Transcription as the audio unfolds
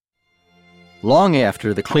Long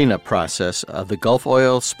after the cleanup process of the Gulf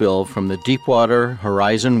oil spill from the Deepwater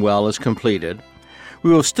Horizon well is completed,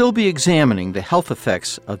 we will still be examining the health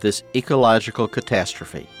effects of this ecological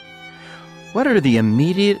catastrophe. What are the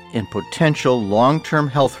immediate and potential long-term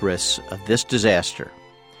health risks of this disaster?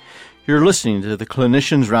 You're listening to the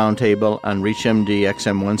Clinicians Roundtable on ReachMD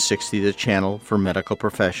XM160, the channel for medical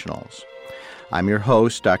professionals. I'm your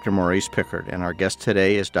host, Dr. Maurice Pickard, and our guest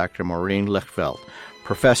today is Dr. Maureen Lichtveld,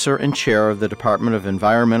 Professor and Chair of the Department of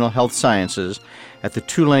Environmental Health Sciences at the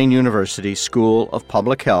Tulane University School of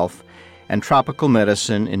Public Health and Tropical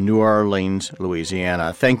Medicine in New Orleans,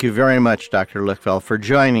 Louisiana. Thank you very much, Dr. Lichtveld, for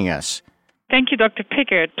joining us. Thank you, Dr.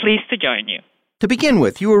 Pickard. Pleased to join you. To begin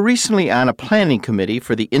with, you were recently on a planning committee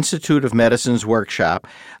for the Institute of Medicine's workshop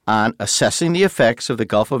on assessing the effects of the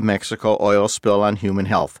Gulf of Mexico oil spill on human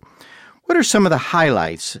health. What are some of the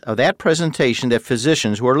highlights of that presentation that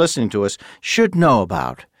physicians who are listening to us should know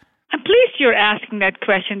about? I'm pleased you're asking that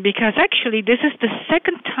question because actually this is the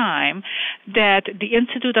second time that the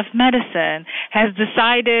Institute of Medicine has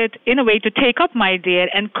decided, in a way, to take up my idea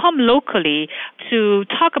and come locally to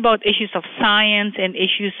talk about issues of science and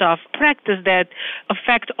issues of practice that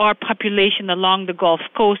affect our population along the Gulf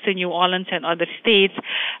Coast in New Orleans and other states.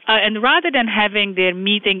 And rather than having their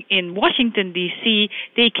meeting in Washington, D.C.,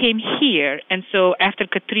 they came here. And so after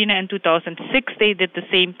Katrina in 2006, they did the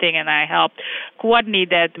same thing, and I helped coordinate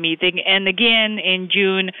that meeting. And again, in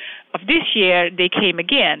June of this year, they came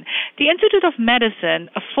again. The Institute of Medicine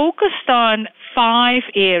focused on 5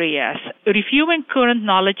 areas: reviewing current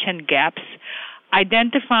knowledge and gaps,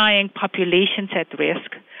 identifying populations at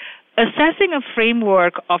risk, assessing a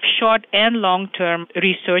framework of short and long-term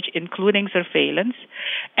research, including surveillance,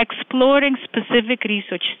 exploring specific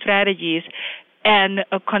research strategies, and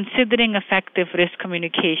considering effective risk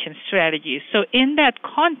communication strategies. So in that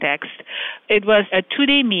context, it was a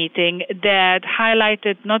 2-day meeting that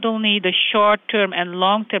highlighted not only the short-term and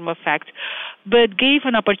long-term effects, but gave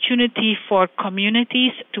an opportunity for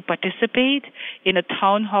communities to participate in a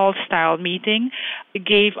town hall style meeting. It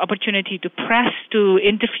gave opportunity to press to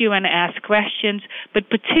interview and ask questions, but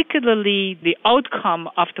particularly the outcome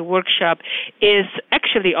of the workshop is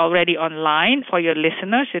actually already online for your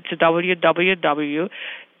listeners. It's www.nes.edu.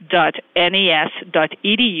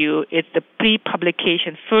 It's the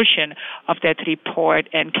pre-publication version of that report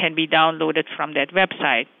and can be downloaded from that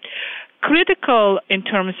website. Critical in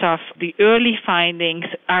terms of the early findings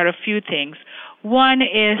are a few things. One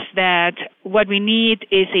is that what we need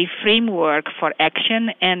is a framework for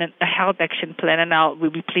action and a health action plan, and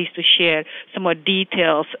we'll be pleased to share some more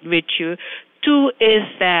details with you. 2 is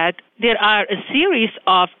that there are a series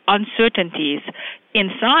of uncertainties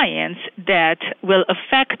in science that will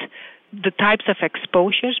affect the types of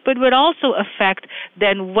exposures, but will also affect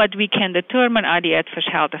then what we can determine are the adverse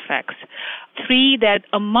health effects. 3, that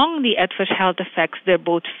among the adverse health effects, they're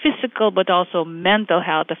both physical but also mental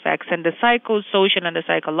health effects, and the psychosocial and the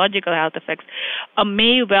psychological health effects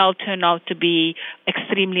may well turn out to be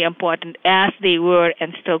extremely important, as they were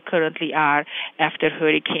and still currently are after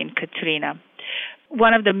Hurricane Katrina.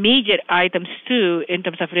 One of the major items, too, in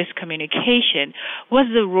terms of risk communication was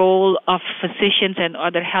the role of physicians and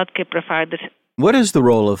other healthcare providers. What is the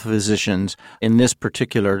role of physicians in this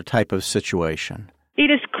particular type of situation? It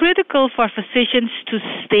is critical for physicians to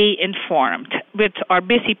stay informed. With our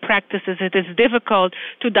busy practices, it is difficult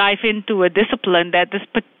to dive into a discipline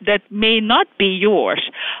that may not be yours.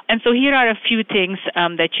 And so here are a few things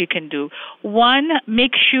that you can do. 1,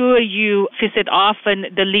 make sure you visit often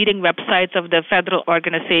the leading websites of the federal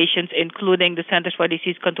organizations, including the Centers for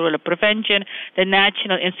Disease Control and Prevention, the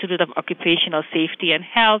National Institute of Occupational Safety and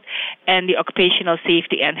Health, and the Occupational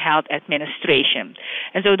Safety and Health Administration.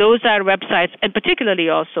 And so those are websites, and particularly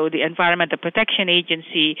also the Environmental Protection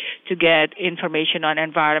Agency to get information on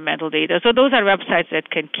environmental data. So those are websites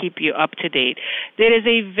that can keep you up to date. There is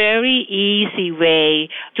a very easy way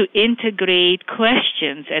to integrate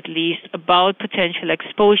questions, at least, about potential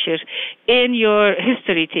exposures in your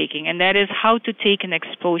history taking, and that is how to take an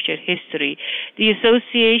exposure history. The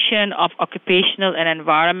Association of Occupational and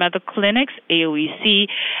Environmental Clinics, AOEC,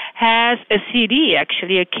 has a CD,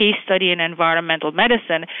 actually, a case study in environmental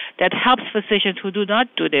medicine that helps physicians who do not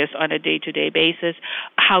do this on a day-to-day basis,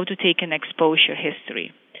 how to take an exposure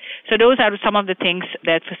history. So those are some of the things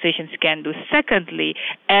that physicians can do. Secondly,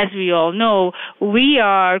 as we all know, we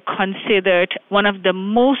are considered one of the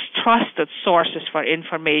most trusted sources for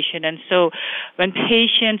information. And so when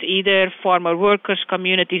patients, either former workers,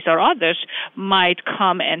 communities, or others, might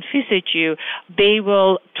come and visit you, they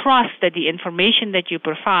will trust that the information that you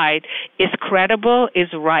provide is credible, is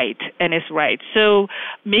right, and is right. So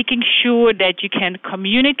making sure that you can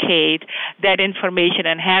communicate that information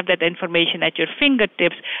and have that information at your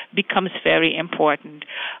fingertips becomes very important.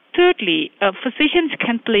 Thirdly, physicians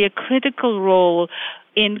can play a critical role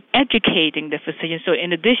in educating the physician. So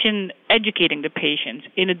in addition, educating the patients,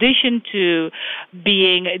 in addition to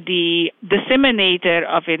being the disseminator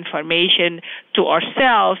of information to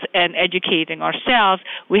ourselves and educating ourselves,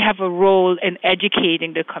 we have a role in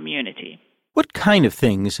educating the community. What kind of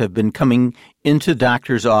things have been coming into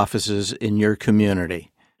doctors' offices in your community?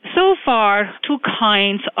 So far, two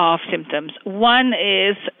kinds of symptoms. One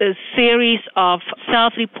is a series of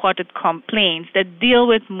self-reported complaints that deal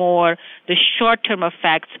with more the short-term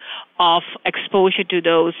effects of exposure to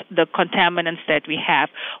the contaminants that we have.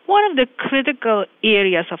 One of the critical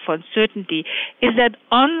areas of uncertainty is that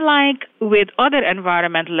unlike with other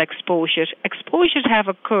environmental exposures have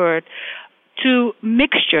occurred to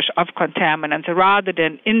mixtures of contaminants rather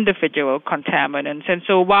than individual contaminants. And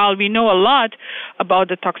so while we know a lot about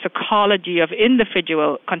the toxicology of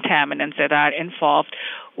individual contaminants that are involved,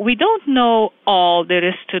 we don't know all there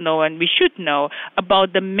is to know, and we should know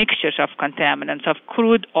about the mixtures of contaminants, of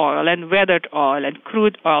crude oil and weathered oil and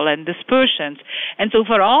crude oil and dispersants. And so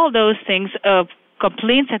for all those things,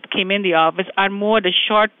 complaints that came in the office are more the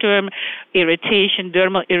short-term irritation,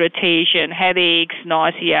 dermal irritation, headaches,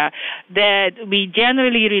 nausea, that we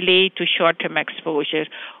generally relate to short-term exposure.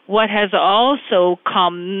 What has also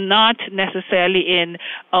come, not necessarily in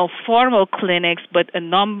formal clinics, but a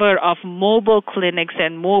number of mobile clinics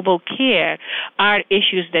and mobile care, are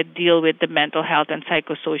issues that deal with the mental health and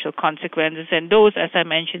psychosocial consequences. And those, as I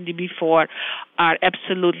mentioned before, are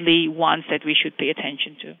absolutely ones that we should pay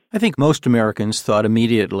attention to. I think most Americans thought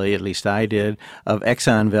immediately, at least I did, of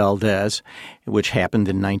Exxon Valdez, which happened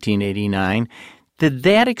in 1989. Did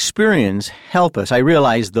that experience help us? I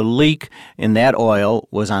realized the leak in that oil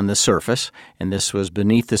was on the surface, and this was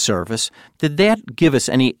beneath the surface. Did that give us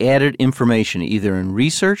any added information, either in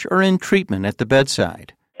research or in treatment at the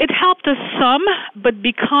bedside? It helped us some, but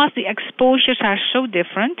because the exposures are so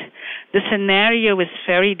different, the scenario is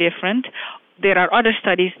very different. There are other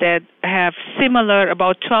studies that have similar,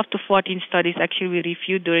 about 12 to 14 studies actually we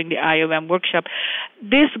reviewed during the IOM workshop.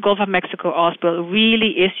 This Gulf of Mexico oil spill really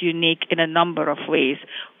is unique in a number of ways.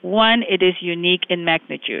 One, it is unique in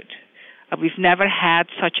magnitude. We've never had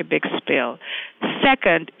such a big spill.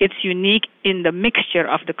 Second, it's unique in the mixture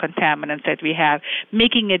of the contaminants that we have,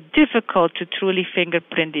 making it difficult to truly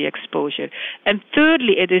fingerprint the exposure. And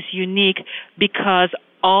thirdly, it is unique because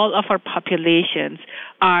all of our populations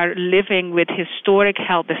are living with historic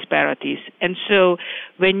health disparities. And so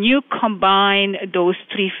when you combine those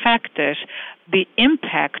three factors, the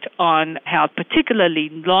impact on health, particularly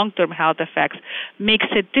long-term health effects, makes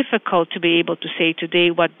it difficult to be able to say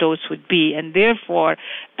today what those would be. And therefore,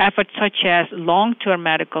 efforts such as long-term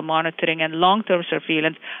medical monitoring and long-term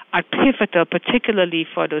surveillance are pivotal, particularly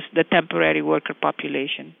for the temporary worker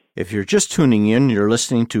population. If you're just tuning in, you're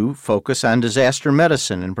listening to Focus on Disaster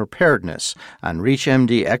Medicine and Preparedness on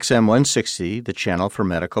ReachMD XM 160, the channel for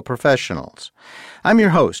medical professionals. I'm your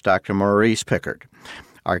host, Dr. Maurice Pickard.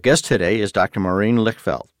 Our guest today is Dr. Maureen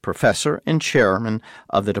Lichtveld, professor and chairman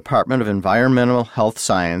of the Department of Environmental Health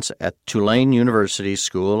Science at Tulane University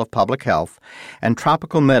School of Public Health and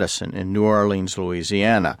Tropical Medicine in New Orleans,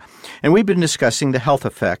 Louisiana. And we've been discussing the health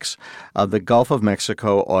effects of the Gulf of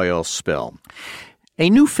Mexico oil spill. A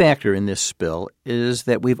new factor in this spill is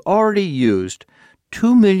that we've already used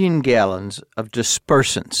 2 million gallons of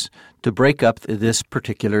dispersants to break up this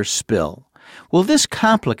particular spill. Will this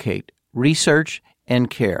complicate research and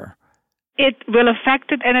care? It will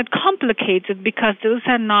affect it, and it complicates it because those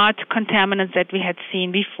are not contaminants that we had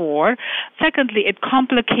seen before. Secondly, it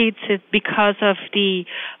complicates it because of the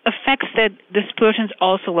effects that dispersants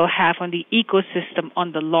also will have on the ecosystem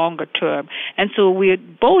on the longer term. And so we're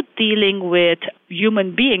both dealing with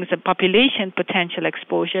human beings and population potential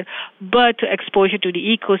exposure, but exposure to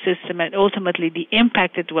the ecosystem and ultimately the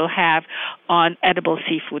impact it will have on edible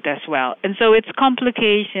seafood as well. And so its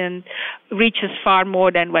complication reaches far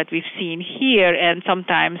more than what we've seen here, and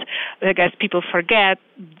sometimes I guess people forget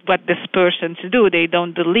what dispersants do. They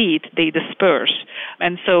don't delete, they disperse.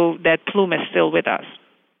 And so that plume is still with us.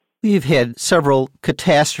 We've had several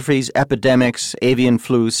catastrophes, epidemics, avian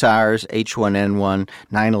flu, SARS, H1N1,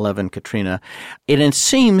 9/11, Katrina. And it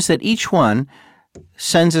seems that each one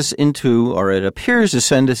sends us into, or it appears to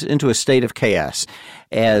send us into a state of chaos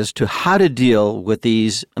as to how to deal with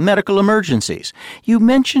these medical emergencies. You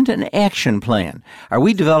mentioned an action plan. Are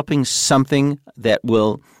we developing something that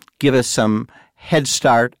will give us some head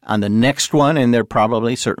start on the next one? And there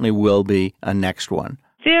probably certainly will be a next one.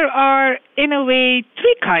 There are, in a way,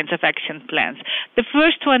 three kinds of action plans. The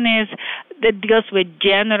first one is that deals with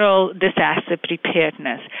general disaster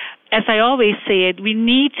preparedness. As I always say it, we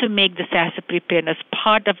need to make disaster preparedness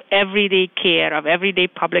part of everyday care, of everyday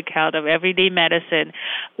public health, of everyday medicine,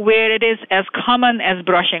 where it is as common as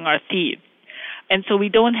brushing our teeth. And so we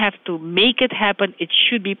don't have to make it happen. It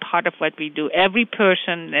should be part of what we do. Every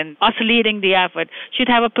person, and us leading the effort, should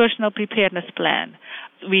have a personal preparedness plan.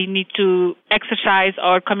 We need to exercise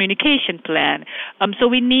our communication plan. So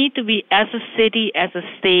we need to be, as a city, as a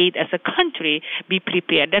state, as a country, be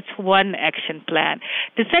prepared. That's one action plan.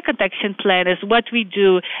 The second action plan is what we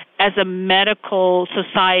do as a medical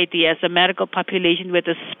society, as a medical population with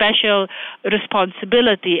a special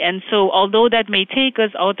responsibility. And so although that may take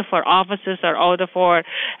us out of our offices or out of our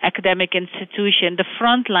academic institution, the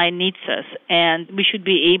front line needs us, and we should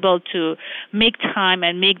be able to make time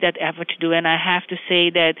and make that effort to do. And I have to say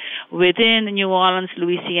that within New Orleans,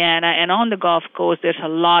 Louisiana, and on the Gulf Coast, there's a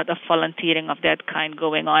lot of volunteering of that kind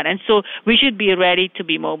going on. And so we should be ready to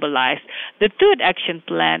be mobilized. The third action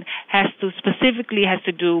plan has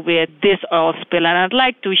to do with this oil spill. And I'd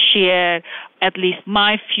like to share at least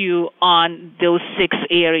my view on those 6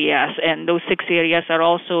 areas. And those 6 areas are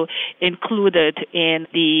also included in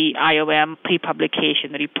the IOM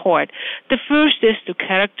pre-publication report. The first is to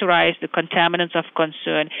characterize the contaminants of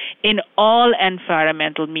concern in all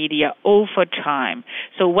environmental media over time.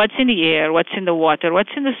 So what's in the air, what's in the water,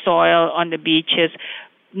 what's in the soil, on the beaches,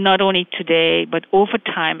 not only today, but over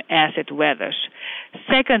time as it weathers.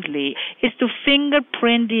 Secondly, is to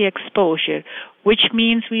fingerprint the exposure, which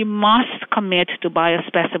means we must commit to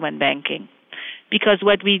biospecimen banking. Because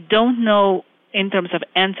what we don't know in terms of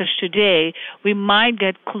answers today, we might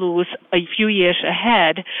get clues a few years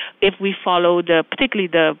ahead if we follow particularly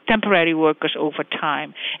the temporary workers over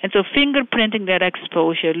time. And so fingerprinting that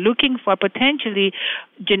exposure, looking for potentially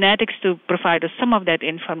genetics to provide us some of that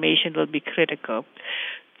information will be critical.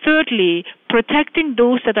 Thirdly, protecting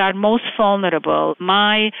those that are most vulnerable.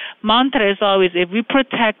 My mantra is always, if we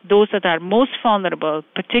protect those that are most vulnerable,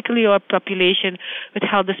 particularly our population with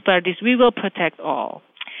health disparities, we will protect all.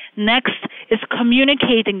 Next is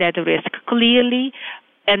communicating that risk clearly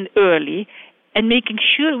and early, and making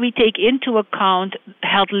sure we take into account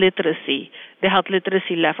health literacy, the health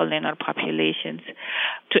literacy level in our populations,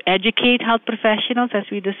 to educate health professionals, as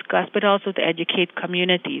we discussed, but also to educate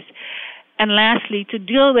communities. And lastly, to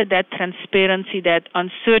deal with that transparency, that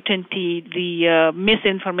uncertainty, the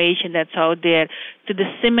misinformation that's out there, to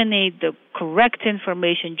disseminate the correct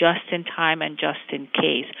information just in time and just in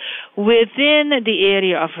case. Within the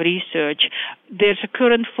area of research, there's a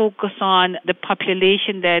current focus on the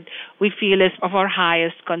population that we feel is of our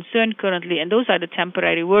highest concern currently, and those are the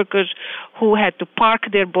temporary workers who had to park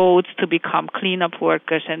their boats to become cleanup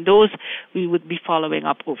workers, and those we would be following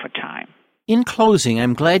up over time. In closing,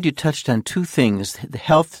 I'm glad you touched on 2 things, the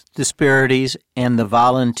health disparities and the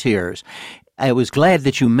volunteers. I was glad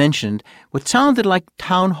that you mentioned what sounded like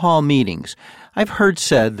town hall meetings. I've heard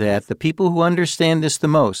said that the people who understand this the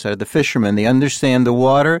most are the fishermen. They understand the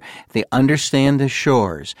water, they understand the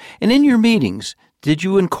shores. And in your meetings, did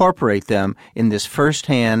you incorporate them in this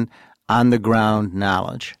firsthand, on-the-ground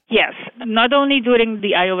knowledge? Yes, not only during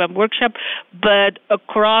the IOM workshop, but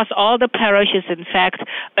across all the parishes. In fact,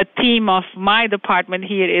 a team of my department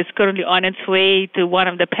here is currently on its way to one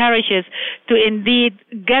of the parishes to indeed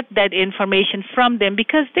get that information from them,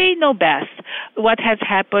 because they know best what has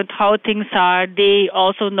happened, how things are. They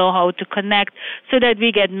also know how to connect so that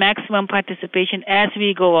we get maximum participation as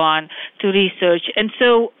we go on to research. And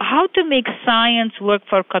so how to make science work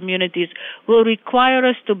for communities will require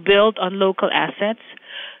us to build on local assets,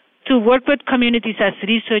 to work with communities as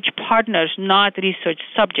research partners, not research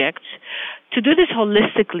subjects, to do this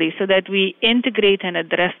holistically so that we integrate and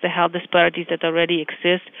address the health disparities that already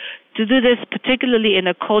exist, to do this particularly in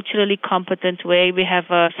a culturally competent way. We have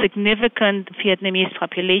a significant Vietnamese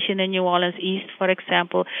population in New Orleans East, for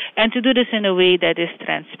example, and to do this in a way that is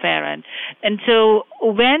transparent. And so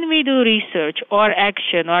when we do research or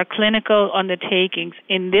action or clinical undertakings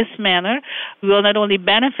in this manner, we will not only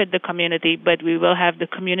benefit the community, but we will have the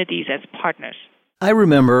communities as partners. I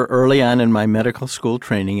remember early on in my medical school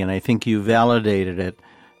training, and I think you validated it,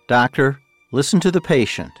 doctor, listen to the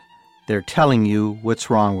patient. they're telling you what's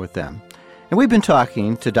wrong with them. And we've been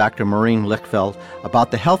talking to Dr. Maureen Lichtveld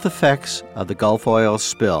about the health effects of the Gulf oil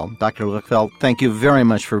spill. Dr. Lichtveld, thank you very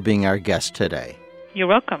much for being our guest today. You're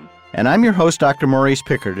welcome. And I'm your host, Dr. Maurice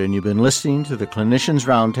Pickard, and you've been listening to the Clinicians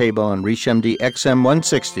Roundtable on ReachMD XM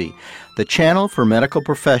 160, the channel for medical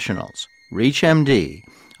professionals. ReachMD,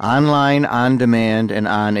 online, on demand, and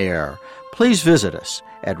on air. Please visit us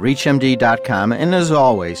at reachmd.com, and as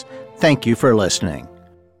always, thank you for listening.